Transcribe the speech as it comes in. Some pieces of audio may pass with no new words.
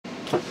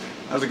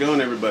How's it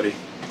going, everybody?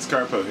 It's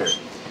Carpo here.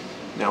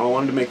 Now, I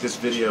wanted to make this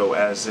video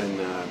as an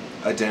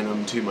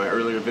addendum to my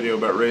earlier video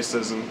about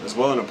racism, as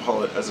well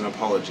as an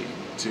apology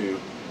to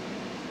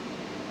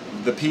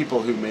the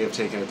people who may have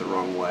taken it the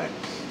wrong way.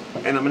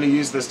 And I'm going to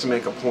use this to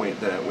make a point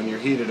that when you're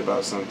heated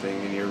about something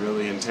and you're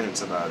really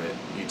intense about it,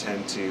 you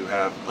tend to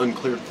have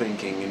unclear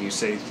thinking and you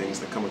say things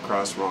that come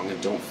across wrong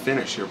and don't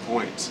finish your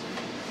points.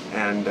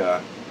 And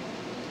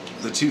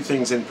the two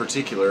things in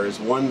particular is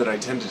one, that I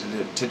tended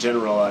to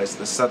generalize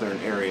the southern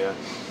area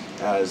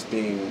as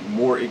being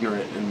more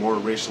ignorant and more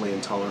racially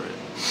intolerant.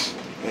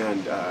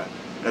 And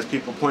as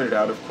people pointed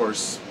out, of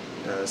course,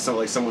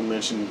 like someone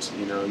mentioned,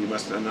 you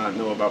must not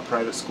know about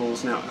private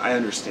schools. Now, I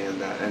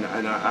understand that, and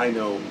I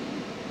know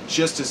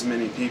just as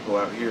many people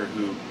out here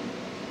who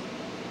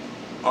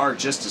are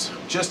just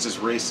as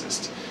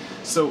racist.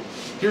 So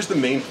here's the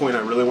main point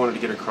I really wanted to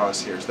get across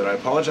here, is that I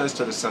apologize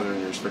to the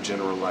Southerners for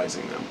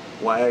generalizing them.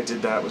 Why I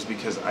did that was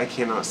because I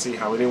cannot see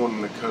how anyone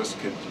on the coast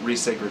could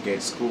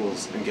resegregate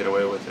schools and get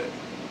away with it.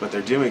 But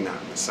they're doing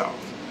that in the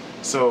South.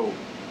 So,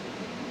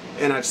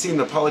 and I've seen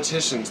the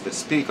politicians that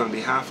speak on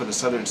behalf of the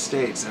southern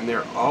states, and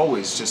they're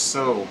always just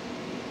so,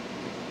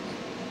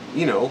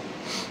 they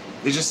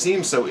just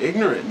seem so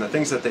ignorant, and the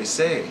things that they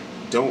say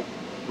don't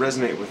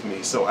resonate with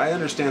me. So I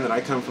understand that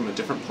I come from a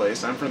different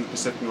place. I'm from the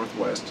Pacific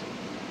Northwest.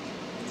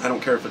 I don't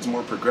care if it's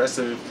more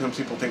progressive. Some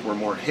people think we're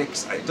more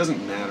Hicks. It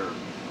doesn't matter.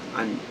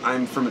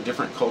 I'm from a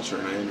different culture,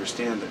 and I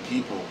understand that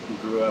people who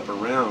grew up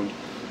around,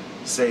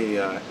 say,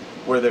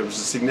 where there was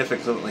a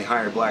significantly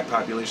higher black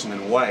population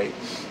than white,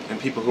 and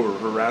people who were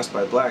harassed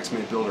by blacks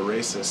may build a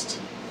racist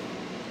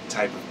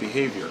type of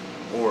behavior,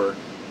 or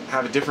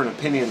have a different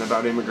opinion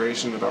about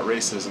immigration, about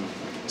racism.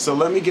 So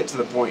let me get to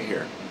the point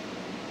here.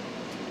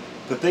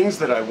 The things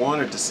that I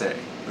wanted to say,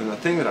 and the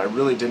thing that I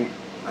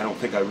don't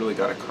think I really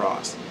got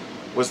across,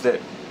 was that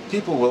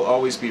people will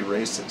always be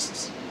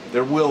racists.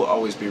 There will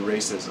always be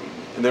racism,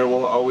 and there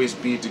will always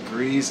be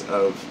degrees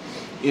of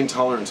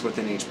intolerance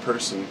within each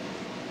person,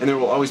 and there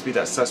will always be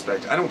that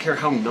suspect. I don't care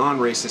how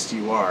non-racist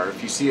you are.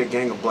 If you see a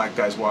gang of black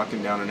guys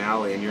walking down an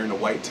alley and you're in a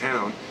white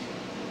town,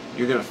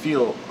 you're going to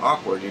feel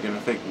awkward. You're going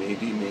to think,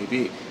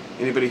 maybe.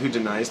 Anybody who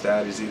denies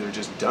that is either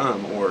just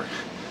dumb, or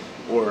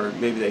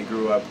maybe they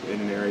grew up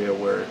in an area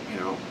where,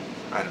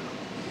 I don't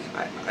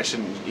know. I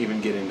shouldn't even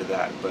get into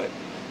that, but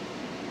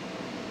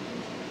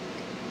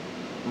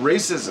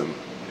racism,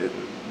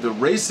 the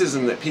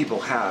racism that people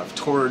have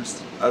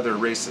towards other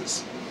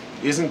races,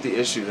 isn't the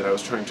issue that I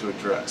was trying to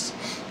address.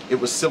 It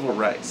was civil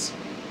rights.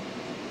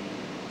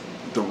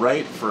 The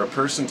right for a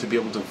person to be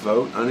able to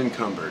vote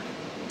unencumbered,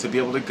 to be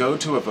able to go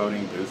to a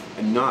voting booth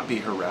and not be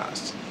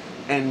harassed.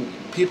 And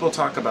people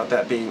talk about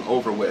that being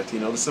over with.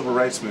 The civil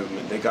rights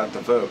movement, they got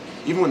the vote.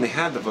 Even when they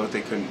had the vote,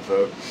 they couldn't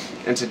vote.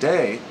 And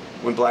today,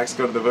 when blacks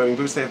go to the voting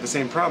booths, they have the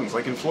same problems,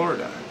 like in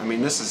Florida. I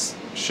mean, this is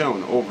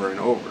shown over and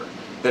over,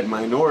 that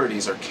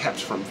minorities are kept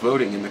from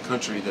voting in the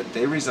country that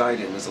they reside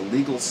in as a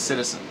legal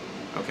citizen,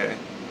 okay?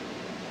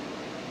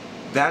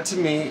 That, to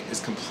me, is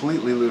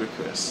completely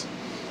ludicrous.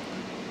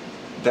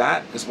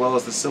 That, as well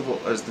as the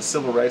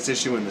civil rights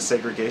issue and the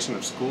segregation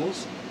of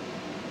schools,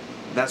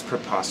 that's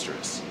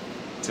preposterous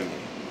to me.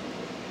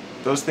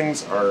 Those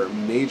things are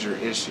major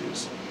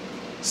issues.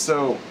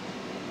 So,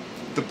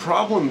 the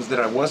problems that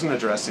I wasn't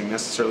addressing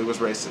necessarily was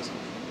racism.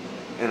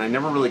 And I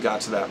never really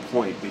got to that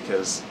point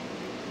because,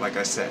 like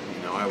I said,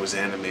 I was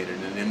animated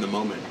and in the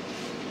moment.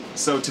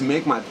 So to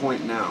make my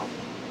point now,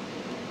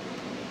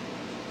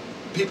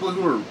 people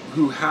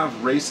who have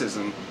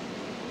racism,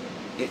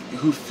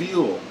 who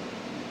feel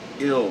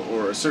ill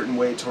or a certain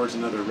way towards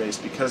another race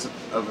because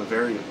of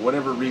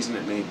whatever reason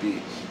it may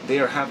be, they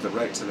have the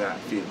right to that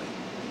feeling.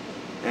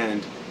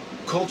 And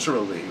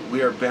culturally,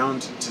 we are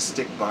bound to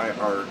stick by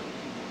our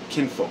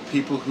kinfolk,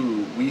 people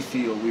who we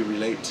feel we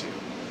relate to.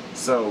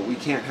 So we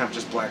can't have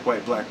just black,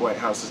 white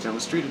houses down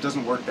the street. It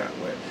doesn't work that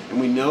way. And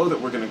we know that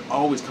we're going to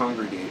always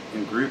congregate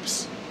in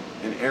groups,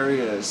 in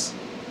areas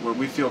where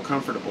we feel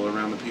comfortable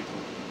around the people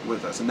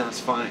with us, and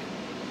that's fine.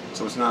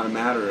 So it's not a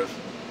matter of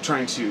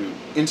trying to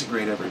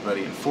integrate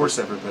everybody and force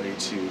everybody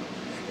to,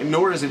 and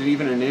nor is it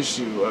even an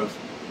issue of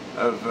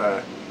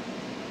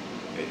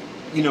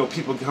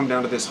people come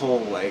down to this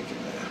whole,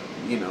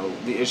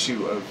 the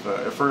issue of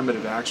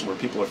affirmative action, where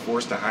people are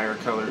forced to hire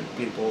colored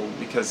people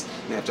because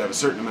they have to have a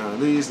certain amount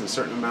of these and a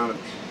certain amount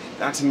of...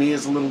 That, to me,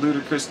 is a little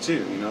ludicrous,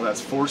 too.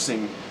 That's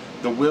forcing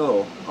the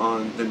will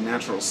on the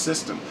natural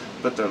system.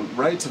 But the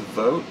right to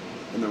vote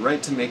and the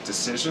right to make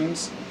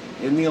decisions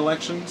in the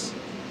elections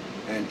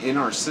and in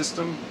our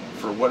system,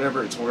 for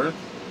whatever it's worth,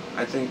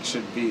 I think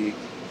should be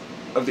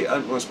of the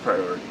utmost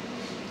priority.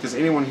 Because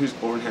anyone who's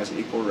born has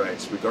equal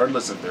rights,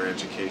 regardless of their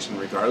education,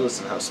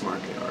 regardless of how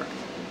smart they are.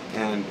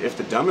 And if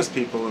the dumbest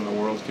people in the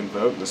world can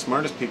vote, and the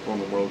smartest people in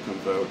the world can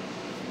vote,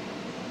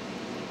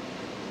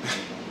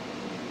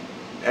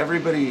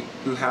 everybody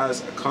who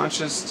has a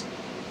conscious,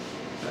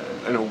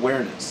 an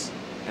awareness,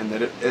 and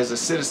that as a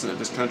citizen of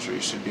this country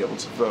should be able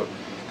to vote.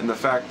 And the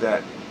fact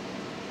that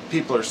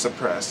people are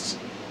suppressed,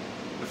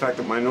 the fact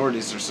that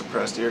minorities are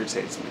suppressed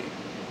irritates me.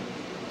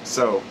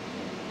 So,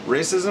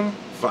 Racism,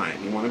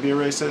 fine. You want to be a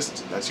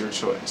racist, that's your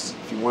choice.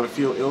 If you want to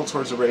feel ill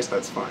towards a race,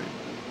 that's fine.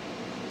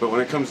 But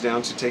when it comes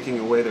down to taking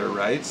away their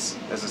rights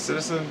as a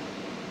citizen,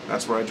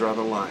 that's where I draw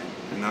the line.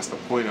 And that's the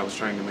point I was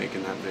trying to make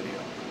in that video.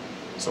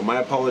 So my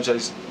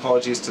apologies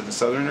to the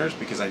Southerners,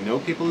 because I know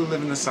people who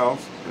live in the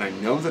South, and I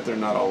know that they're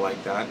not all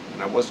like that,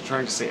 and I wasn't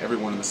trying to say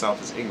everyone in the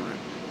South is ignorant.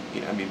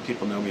 I mean,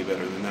 people know me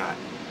better than that.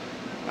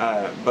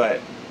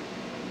 But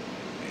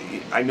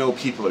I know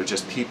people are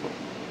just people.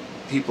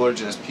 People are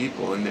just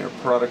people, and they're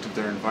a product of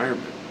their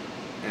environment.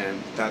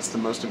 And that's the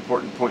most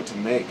important point to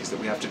make, is that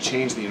we have to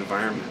change the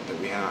environment that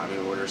we have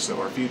in order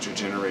so our future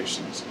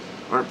generations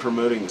aren't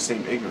promoting the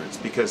same ignorance.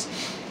 Because,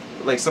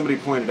 like somebody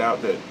pointed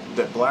out,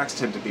 that blacks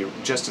tend to be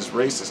just as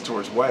racist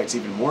towards whites,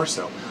 even more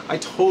so. I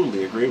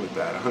totally agree with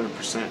that,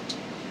 100%.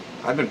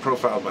 I've been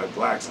profiled by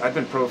blacks, I've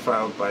been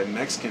profiled by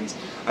Mexicans,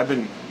 I've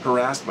been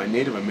harassed by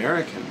Native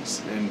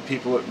Americans, and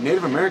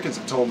Native Americans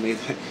have told me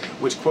that,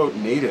 which quote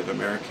Native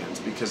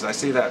Americans, because I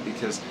say that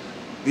because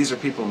these are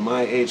people in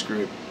my age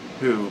group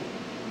who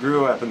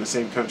grew up in the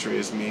same country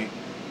as me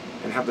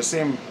and have the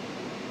same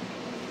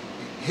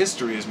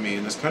history as me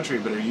in this country,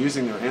 but are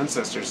using their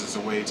ancestors as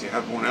a way to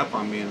have one up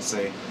on me and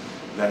say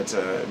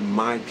that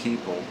my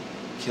people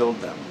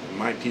killed them, and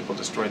my people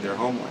destroyed their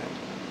homeland.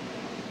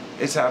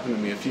 It's happened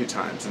to me a few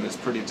times, and it's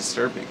pretty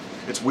disturbing.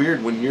 It's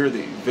weird when you're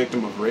the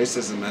victim of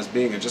racism as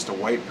being just a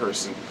white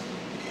person,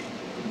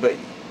 but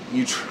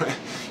you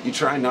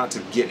try not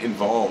to get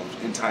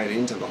involved and tied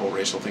into the whole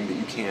racial thing, but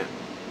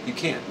you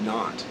can't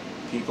not.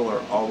 People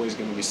are always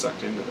going to be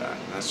sucked into that.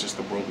 That's just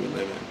the world we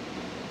live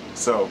in.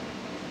 So,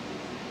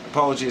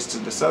 apologies to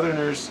the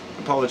Southerners,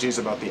 apologies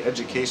about the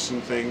education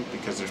thing,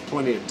 because there's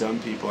plenty of dumb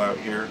people out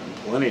here, and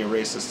plenty of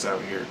racists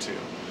out here too.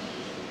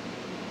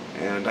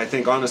 And I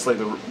think, honestly,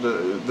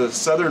 the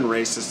southern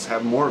racists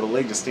have more of a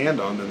leg to stand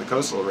on than the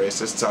coastal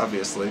racists,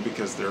 obviously,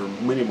 because there are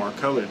many more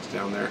coloreds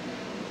down there.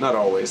 Not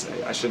always.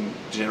 I shouldn't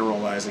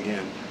generalize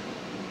again.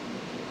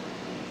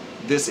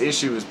 This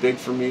issue is big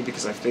for me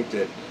because I think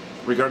that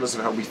regardless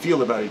of how we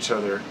feel about each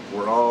other,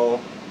 we're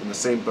all in the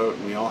same boat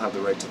and we all have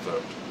the right to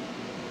vote.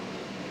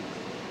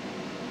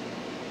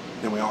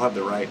 And we all have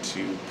the right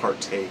to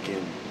partake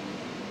in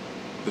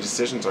the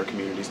decisions our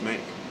communities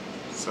make.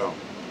 So,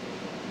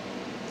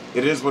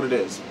 it is what it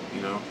is,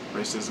 you know.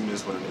 Racism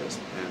is what it is,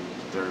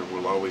 and there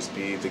will always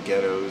be the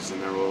ghettos,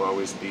 and there will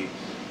always be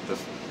the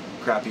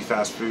crappy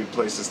fast food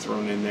places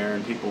thrown in there,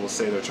 and people will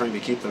say they're trying to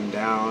keep them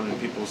down, and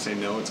people will say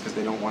no, it's because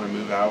they don't want to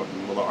move out,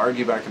 and we'll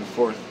argue back and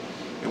forth,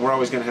 and we're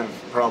always going to have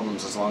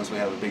problems as long as we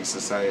have a big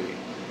society.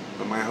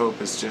 But my hope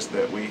is just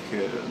that we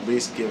could at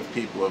least give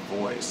people a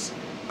voice,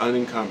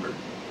 unencumbered,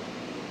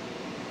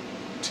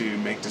 to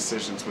make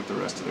decisions with the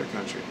rest of their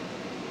country,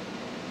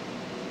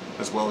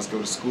 as well as go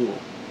to school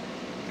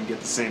and get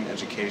the same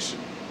education,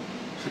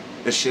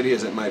 as shitty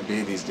as it might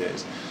be these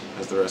days,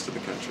 as the rest of the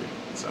country.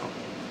 So,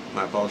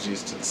 my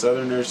apologies to the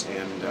Southerners,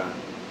 and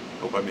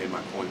hope I made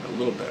my point a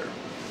little better.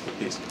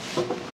 Peace.